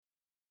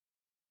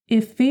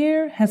If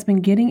fear has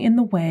been getting in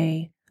the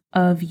way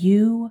of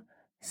you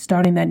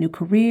starting that new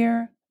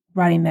career,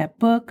 writing that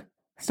book,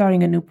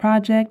 starting a new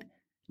project,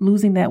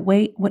 losing that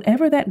weight,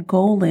 whatever that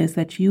goal is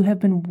that you have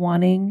been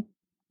wanting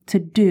to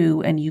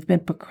do and you've been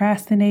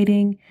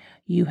procrastinating,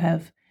 you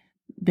have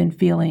been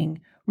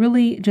feeling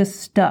really just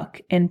stuck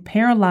and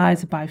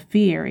paralyzed by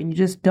fear and you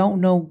just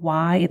don't know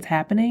why it's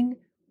happening,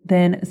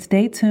 then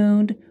stay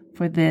tuned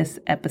for this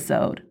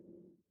episode.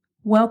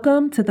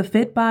 Welcome to the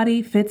Fit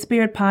Body, Fit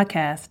Spirit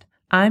podcast.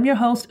 I'm your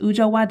host,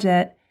 Ujo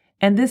Wajet,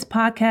 and this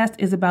podcast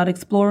is about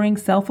exploring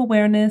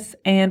self-awareness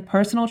and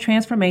personal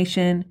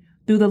transformation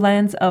through the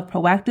lens of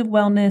proactive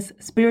wellness,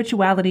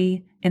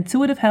 spirituality,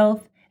 intuitive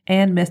health,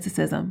 and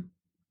mysticism.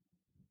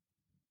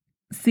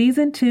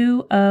 Season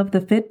 2 of the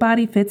Fit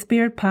Body, Fit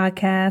Spirit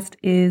podcast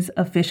is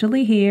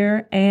officially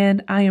here,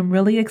 and I am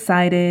really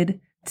excited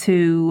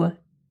to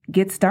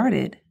get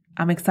started.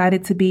 I'm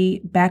excited to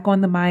be back on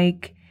the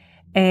mic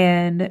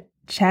and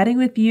chatting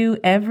with you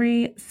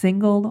every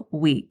single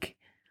week.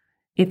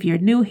 If you're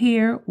new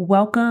here,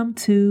 welcome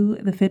to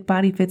the Fit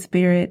Body, Fit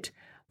Spirit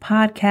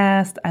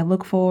podcast. I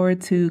look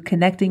forward to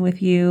connecting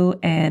with you,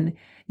 and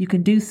you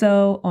can do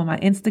so on my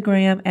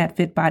Instagram at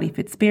Fit Body,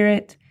 Fit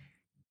Spirit.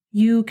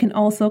 You can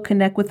also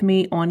connect with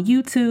me on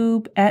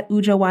YouTube at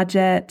Ujo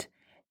Wajet,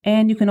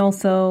 and you can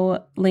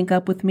also link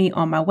up with me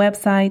on my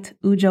website,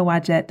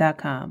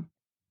 ujowajet.com.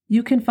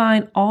 You can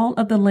find all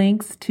of the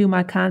links to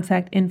my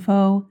contact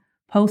info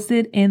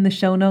posted in the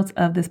show notes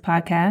of this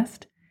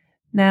podcast.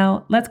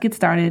 Now, let's get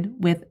started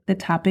with the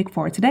topic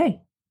for today.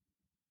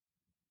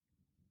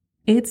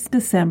 It's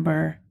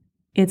December.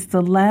 It's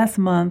the last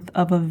month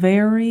of a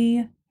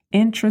very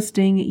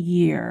interesting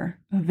year,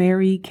 a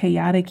very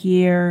chaotic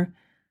year,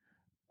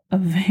 a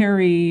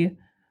very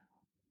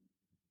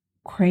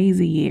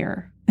crazy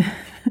year.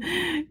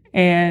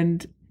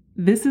 And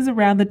this is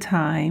around the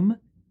time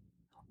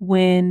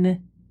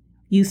when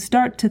you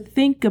start to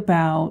think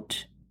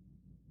about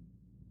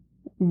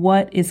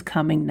what is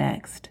coming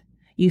next.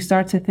 You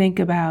start to think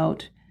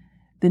about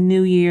the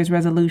New Year's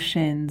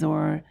resolutions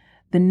or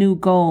the new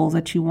goals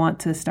that you want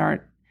to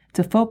start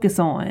to focus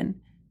on.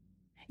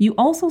 You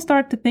also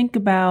start to think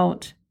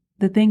about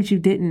the things you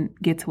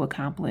didn't get to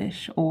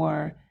accomplish,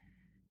 or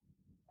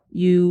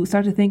you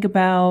start to think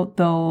about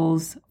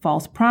those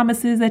false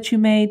promises that you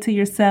made to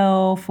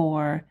yourself,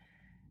 or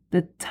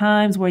the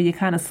times where you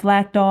kind of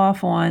slacked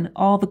off on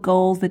all the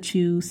goals that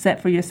you set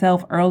for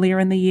yourself earlier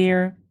in the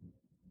year.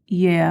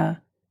 Yeah.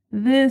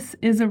 This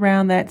is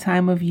around that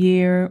time of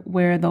year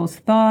where those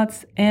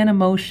thoughts and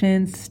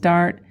emotions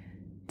start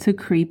to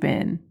creep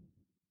in.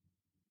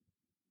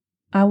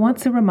 I want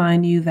to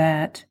remind you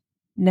that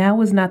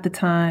now is not the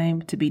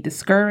time to be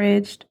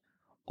discouraged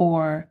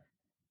or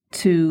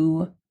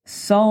to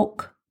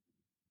sulk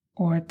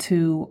or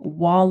to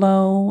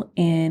wallow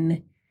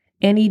in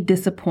any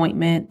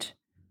disappointment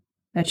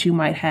that you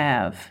might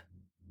have.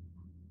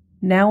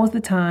 Now is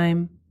the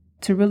time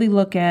to really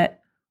look at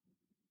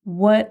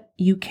what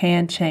you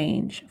can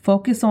change.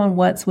 Focus on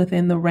what's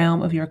within the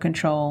realm of your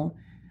control,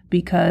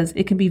 because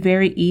it can be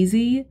very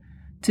easy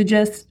to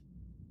just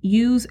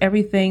use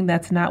everything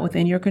that's not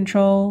within your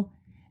control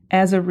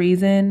as a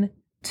reason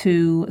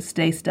to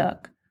stay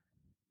stuck,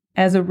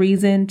 as a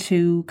reason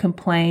to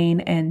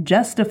complain and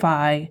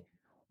justify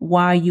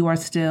why you are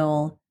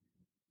still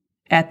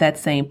at that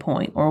same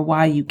point, or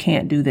why you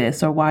can't do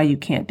this, or why you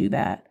can't do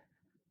that.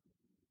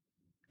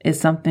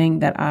 It's something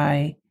that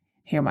I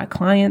hear my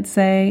clients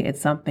say.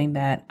 It's something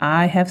that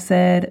I have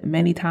said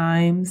many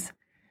times.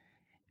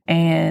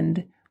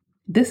 And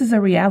this is a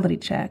reality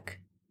check.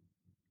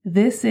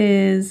 This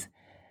is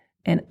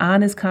an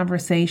honest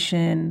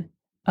conversation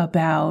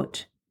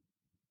about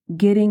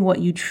getting what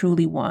you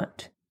truly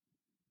want.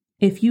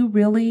 If you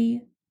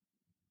really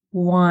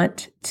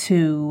want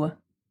to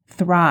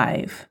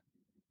thrive,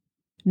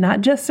 not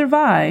just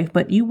survive,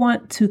 but you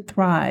want to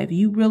thrive,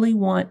 you really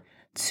want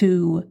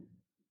to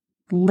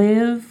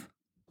live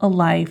a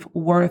life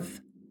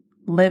worth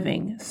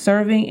living,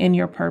 serving in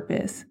your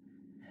purpose,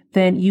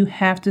 then you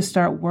have to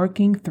start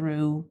working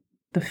through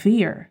the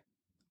fear.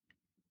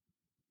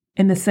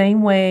 In the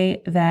same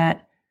way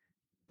that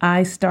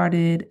I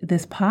started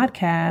this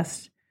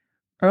podcast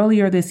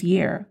earlier this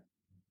year,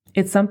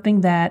 it's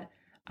something that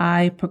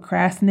I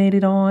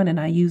procrastinated on and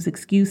I used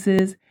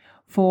excuses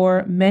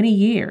for many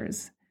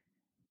years,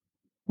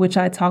 which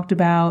I talked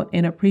about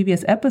in a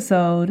previous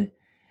episode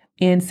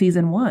in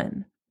season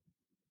 1.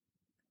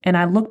 And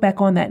I look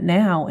back on that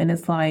now and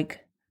it's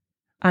like,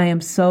 I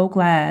am so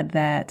glad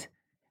that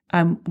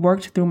I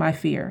worked through my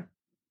fear.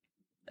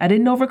 I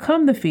didn't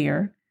overcome the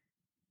fear.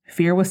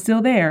 Fear was still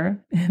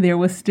there. There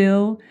was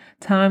still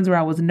times where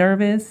I was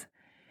nervous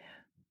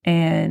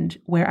and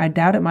where I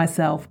doubted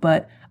myself,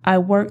 but I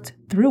worked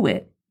through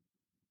it.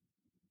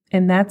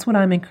 And that's what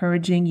I'm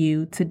encouraging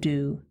you to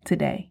do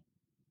today.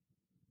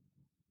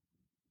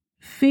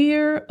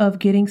 Fear of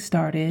getting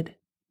started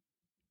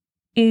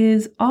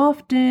is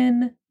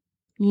often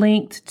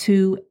linked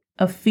to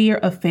a fear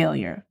of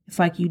failure. It's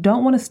like you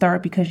don't want to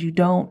start because you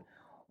don't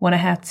want to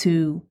have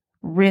to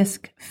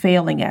risk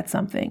failing at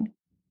something.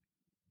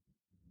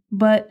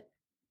 But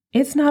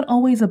it's not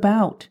always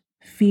about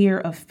fear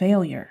of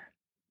failure,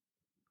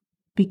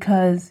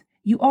 because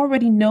you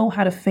already know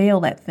how to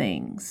fail at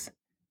things.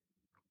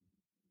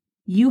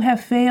 You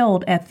have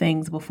failed at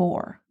things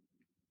before.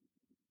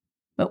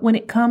 But when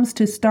it comes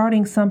to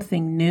starting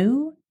something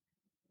new,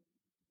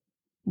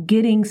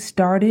 getting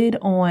started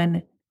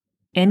on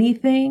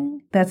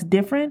anything that's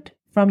different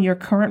from your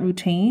current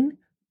routine,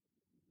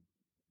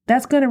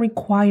 that's going to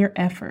require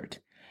effort.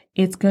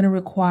 It's going to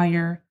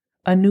require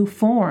a new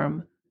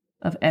form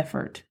of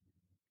effort,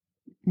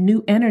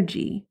 new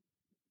energy.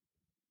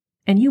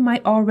 And you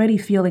might already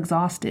feel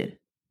exhausted.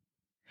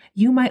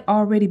 You might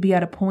already be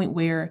at a point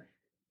where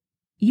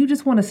you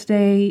just want to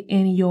stay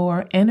in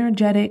your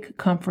energetic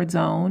comfort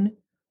zone.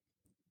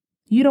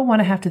 You don't want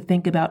to have to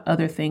think about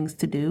other things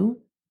to do.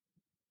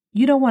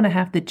 You don't want to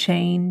have to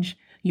change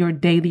your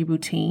daily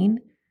routine.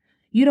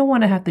 You don't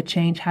want to have to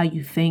change how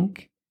you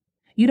think.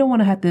 You don't want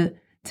to have to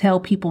tell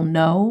people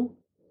no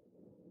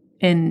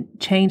and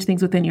change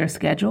things within your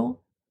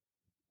schedule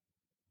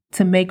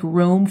to make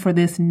room for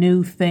this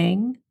new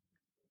thing,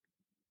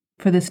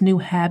 for this new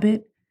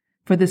habit,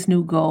 for this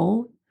new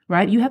goal,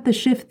 right? You have to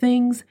shift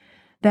things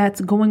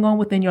that's going on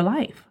within your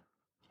life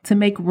to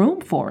make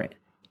room for it.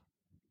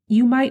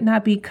 You might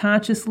not be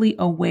consciously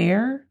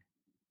aware,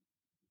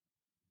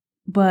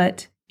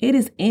 but it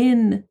is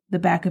in the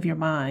back of your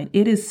mind.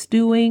 It is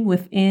stewing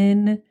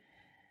within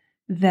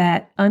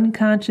that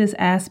unconscious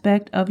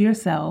aspect of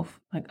yourself.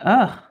 Like,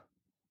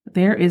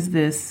 there is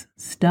this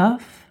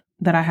stuff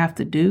that I have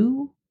to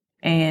do,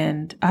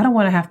 and I don't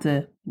want to have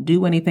to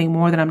do anything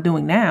more than I'm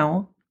doing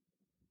now.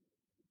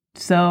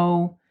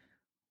 So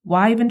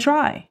why even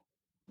try?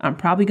 I'm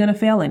probably going to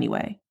fail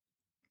anyway.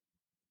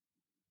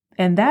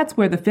 And that's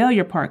where the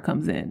failure part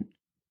comes in.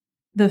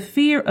 The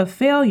fear of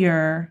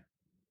failure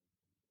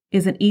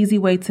is an easy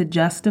way to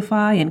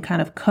justify and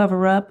kind of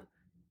cover up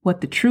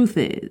what the truth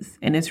is.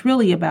 And it's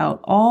really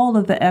about all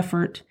of the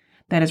effort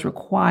that is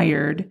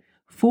required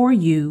for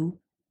you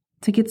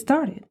to get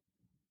started.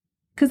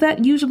 Because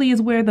that usually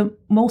is where the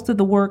most of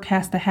the work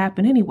has to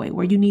happen anyway,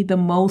 where you need the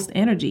most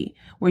energy,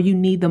 where you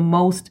need the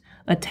most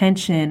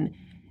attention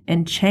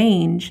and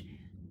change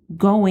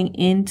going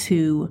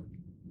into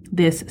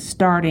this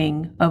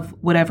starting of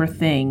whatever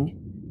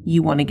thing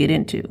you want to get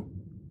into.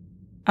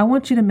 I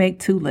want you to make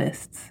 2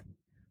 lists.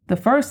 The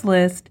first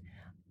list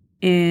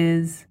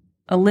is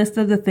a list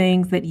of the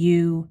things that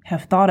you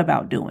have thought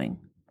about doing.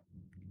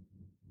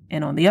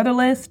 And on the other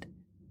list,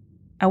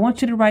 I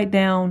want you to write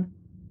down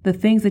the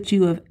things that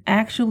you have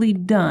actually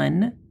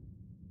done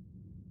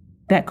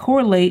that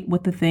correlate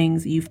with the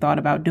things you've thought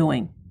about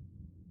doing.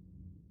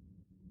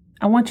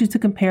 I want you to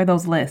compare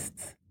those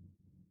lists.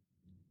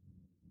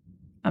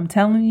 I'm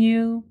telling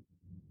you,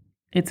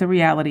 it's a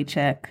reality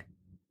check.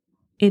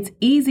 It's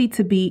easy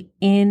to be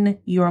in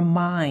your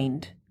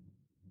mind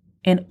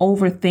and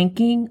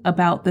overthinking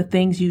about the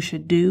things you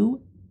should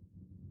do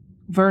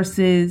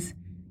versus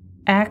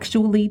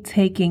actually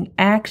taking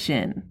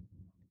action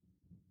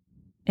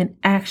and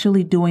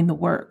actually doing the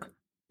work.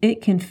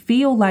 It can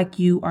feel like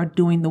you are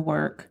doing the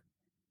work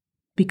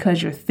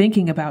because you're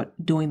thinking about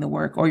doing the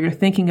work, or you're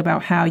thinking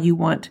about how you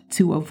want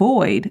to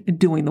avoid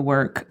doing the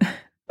work.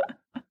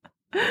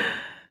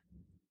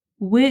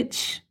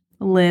 Which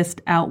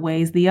list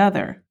outweighs the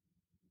other?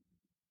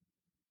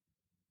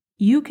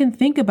 You can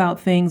think about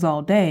things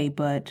all day,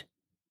 but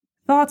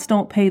thoughts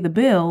don't pay the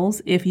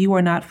bills if you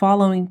are not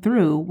following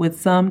through with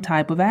some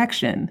type of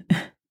action.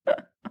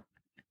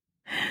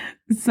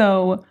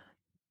 So,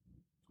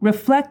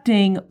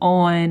 reflecting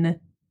on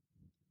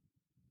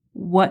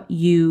what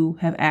you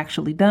have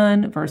actually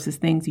done versus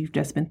things you've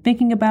just been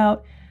thinking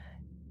about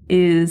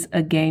is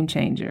a game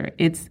changer.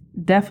 It's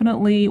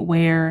definitely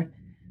where,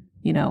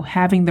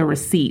 having the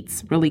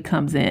receipts really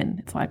comes in.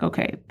 It's like,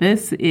 okay,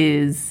 this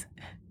is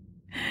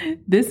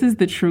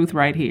the truth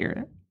right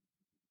here.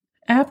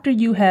 After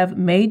you have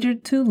made your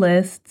 2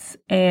 lists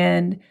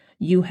and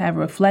you have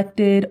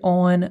reflected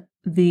on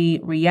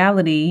the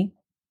reality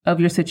of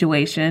your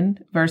situation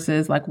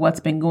versus like what's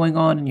been going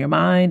on in your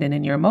mind and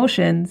in your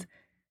emotions,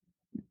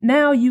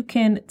 now you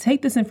can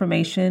take this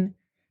information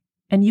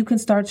and you can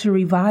start to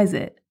revise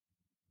it.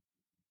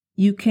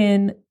 You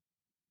can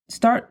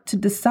start to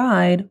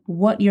decide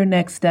what your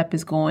next step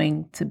is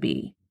going to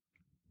be.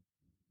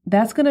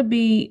 That's going to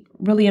be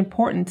really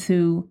important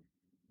to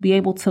be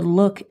able to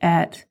look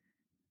at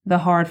the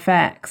hard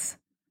facts.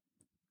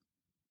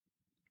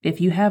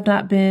 If you have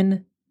not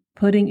been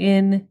putting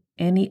in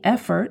any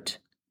effort,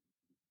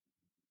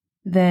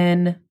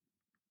 then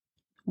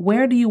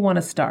where do you want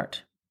to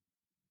start?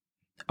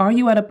 Are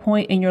you at a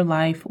point in your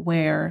life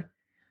where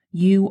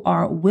you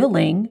are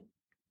willing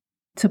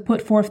to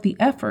put forth the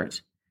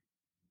effort?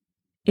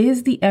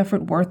 Is the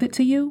effort worth it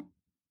to you?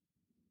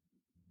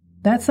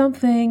 That's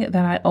something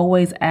that I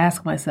always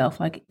ask myself,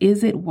 like,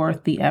 is it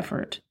worth the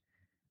effort?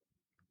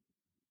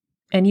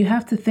 And you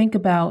have to think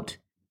about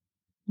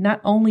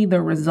not only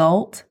the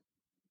result,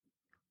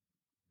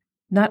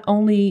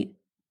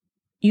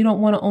 you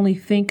don't want to only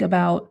think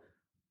about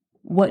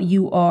what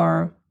you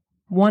are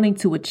wanting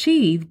to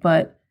achieve,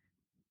 but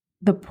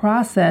the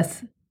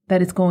process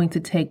that it's going to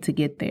take to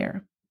get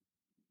there.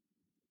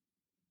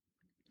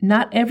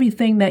 Not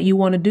everything that you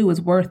want to do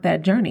is worth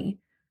that journey,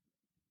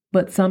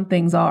 but some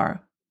things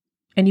are,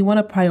 and you want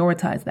to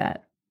prioritize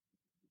that.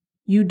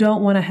 You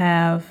don't want to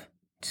have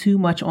too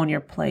much on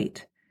your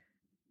plate.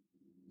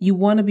 You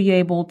want to be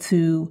able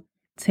to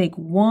take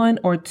one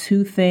or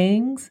two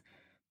things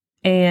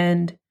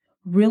and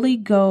really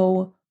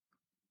go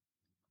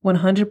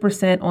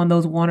 100% on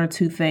those one or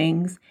two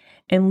things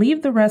and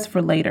leave the rest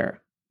for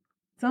later.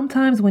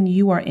 Sometimes when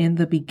you are in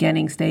the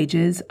beginning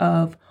stages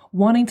of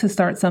wanting to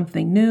start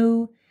something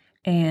new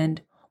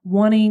and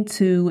wanting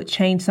to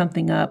change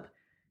something up,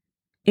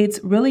 it's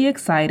really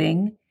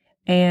exciting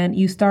and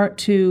you start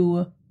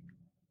to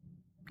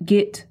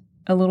get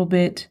a little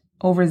bit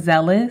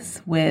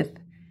overzealous with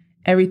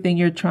everything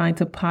you're trying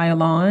to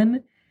pile on.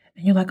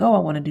 And you're like, oh, I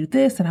want to do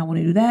this and I want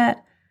to do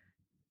that.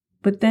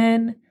 But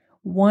then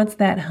once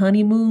that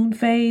honeymoon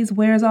phase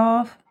wears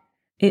off,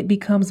 it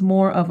becomes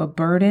more of a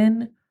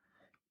burden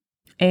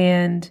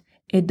and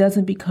it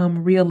doesn't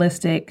become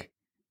realistic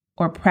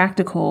or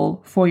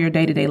practical for your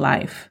day-to-day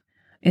life.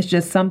 It's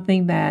just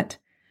something that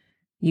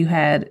you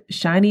had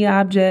shiny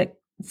object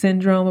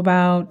syndrome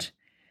about.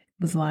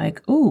 It was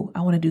like, ooh,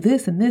 I want to do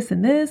this and this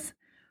and this.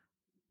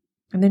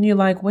 And then you're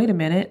like, wait a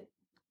minute.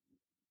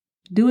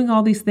 Doing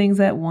all these things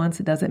at once,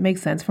 it doesn't make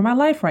sense for my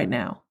life right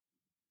now.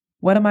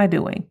 What am I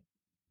doing?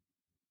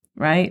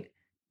 Right?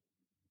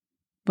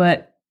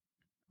 But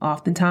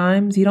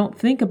oftentimes you don't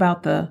think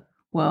about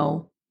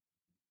well,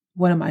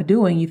 what am I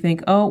doing? You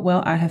think, oh,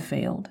 well, I have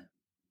failed.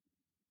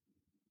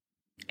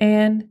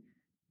 And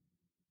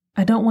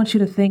I don't want you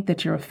to think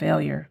that you're a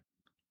failure.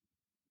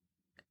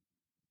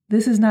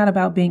 This is not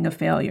about being a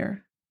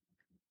failure.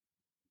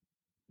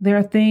 There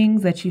are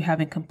things that you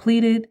haven't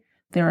completed.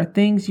 There are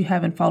things you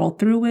haven't followed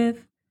through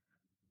with,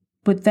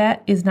 but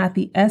that is not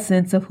the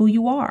essence of who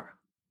you are.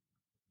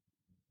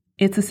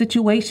 It's a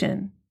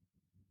situation,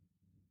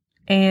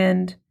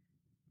 and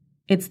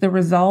it's the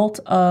result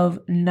of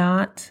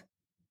not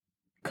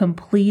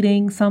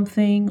completing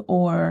something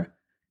or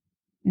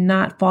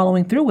not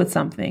following through with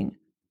something.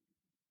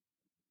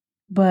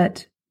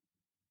 But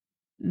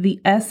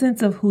the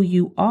essence of who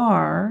you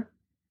are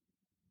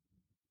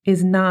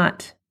is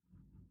not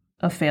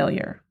a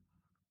failure.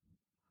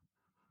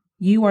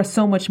 You are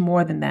so much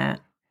more than that.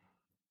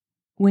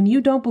 When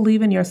you don't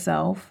believe in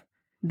yourself,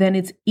 then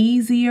it's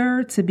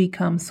easier to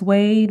become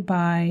swayed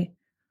by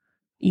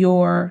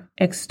your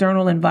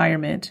external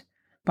environment,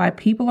 by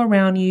people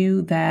around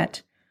you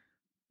that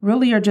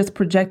really are just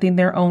projecting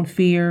their own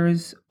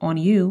fears on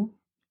you.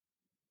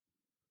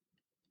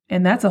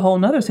 And that's a whole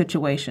nother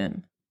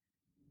situation.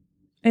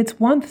 It's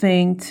one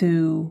thing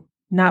to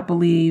not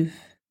believe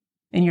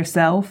in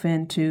yourself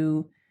and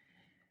to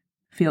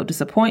feel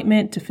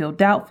disappointment, to feel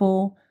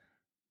doubtful,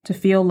 to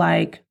feel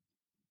like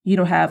you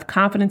don't have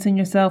confidence in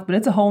yourself. But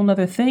it's a whole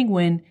nother thing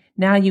when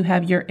now you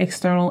have your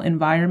external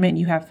environment,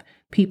 you have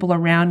people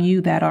around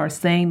you that are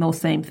saying those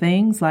same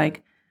things.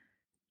 Like,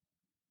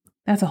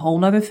 that's a whole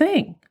nother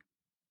thing.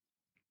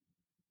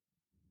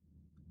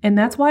 And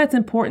that's why it's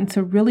important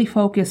to really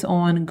focus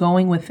on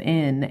going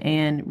within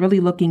and really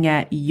looking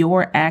at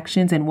your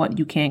actions and what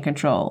you can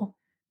control.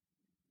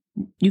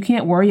 You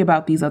can't worry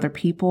about these other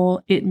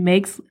people. It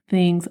makes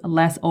things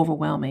less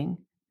overwhelming,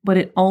 but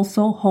it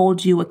also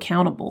holds you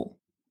accountable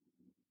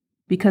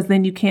because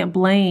then you can't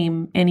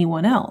blame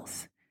anyone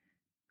else.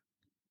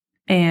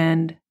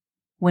 And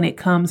when it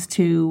comes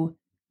to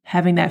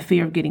having that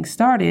fear of getting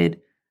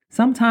started,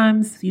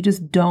 sometimes you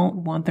just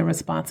don't want the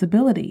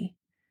responsibility.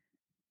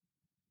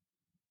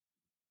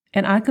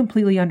 And I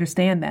completely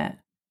understand that.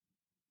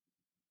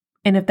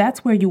 And if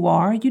that's where you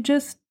are, you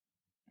just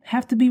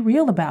have to be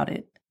real about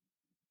it.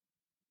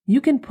 You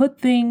can put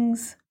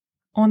things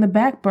on the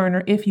back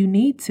burner if you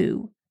need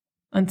to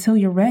until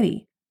you're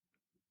ready.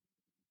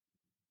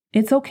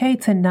 It's okay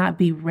to not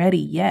be ready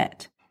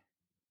yet.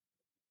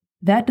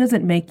 That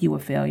doesn't make you a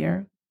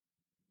failure.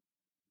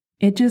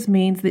 It just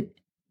means that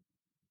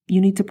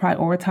you need to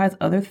prioritize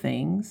other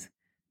things,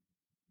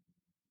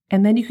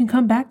 and then you can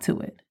come back to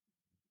it.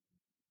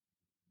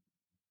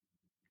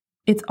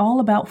 It's all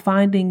about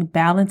finding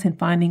balance and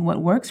finding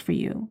what works for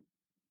you.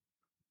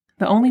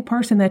 The only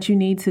person that you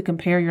need to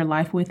compare your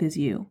life with is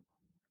you.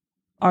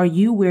 Are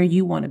you where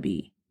you want to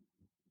be?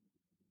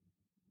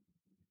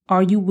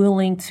 Are you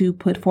willing to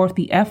put forth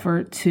the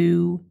effort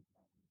to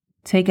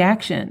take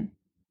action?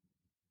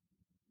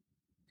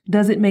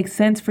 Does it make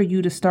sense for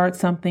you to start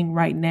something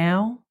right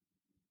now?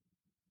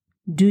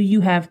 Do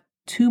you have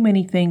too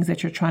many things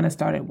that you're trying to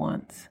start at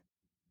once?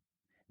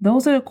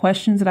 Those are the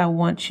questions that I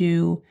want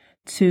you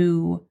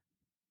to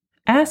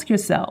ask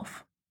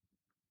yourself.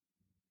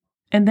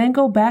 And then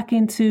go back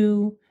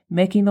into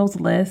making those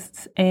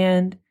lists,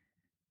 and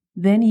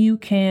then you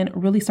can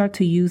really start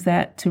to use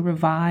that to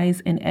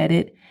revise and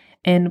edit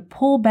and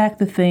pull back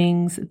the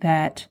things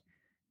that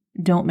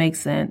don't make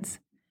sense.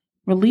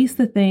 Release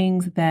the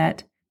things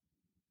that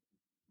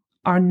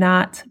are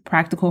not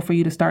practical for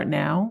you to start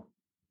now.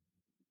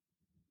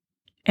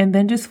 And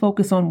then just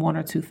focus on one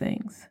or two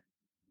things.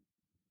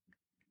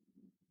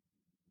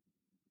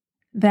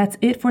 That's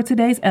it for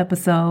today's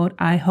episode.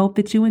 I hope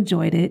that you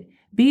enjoyed it.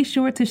 Be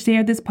sure to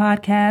share this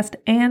podcast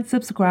and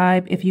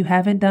subscribe if you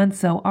haven't done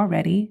so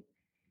already.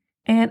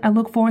 And I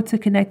look forward to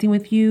connecting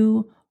with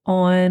you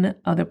on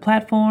other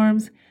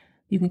platforms.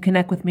 You can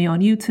connect with me on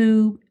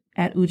YouTube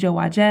at Ujo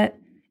Wajet,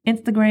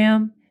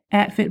 Instagram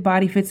at Fit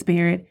Body Fit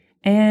Spirit,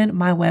 and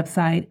my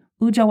website,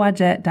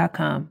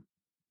 ujowajet.com.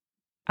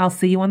 I'll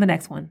see you on the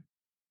next one.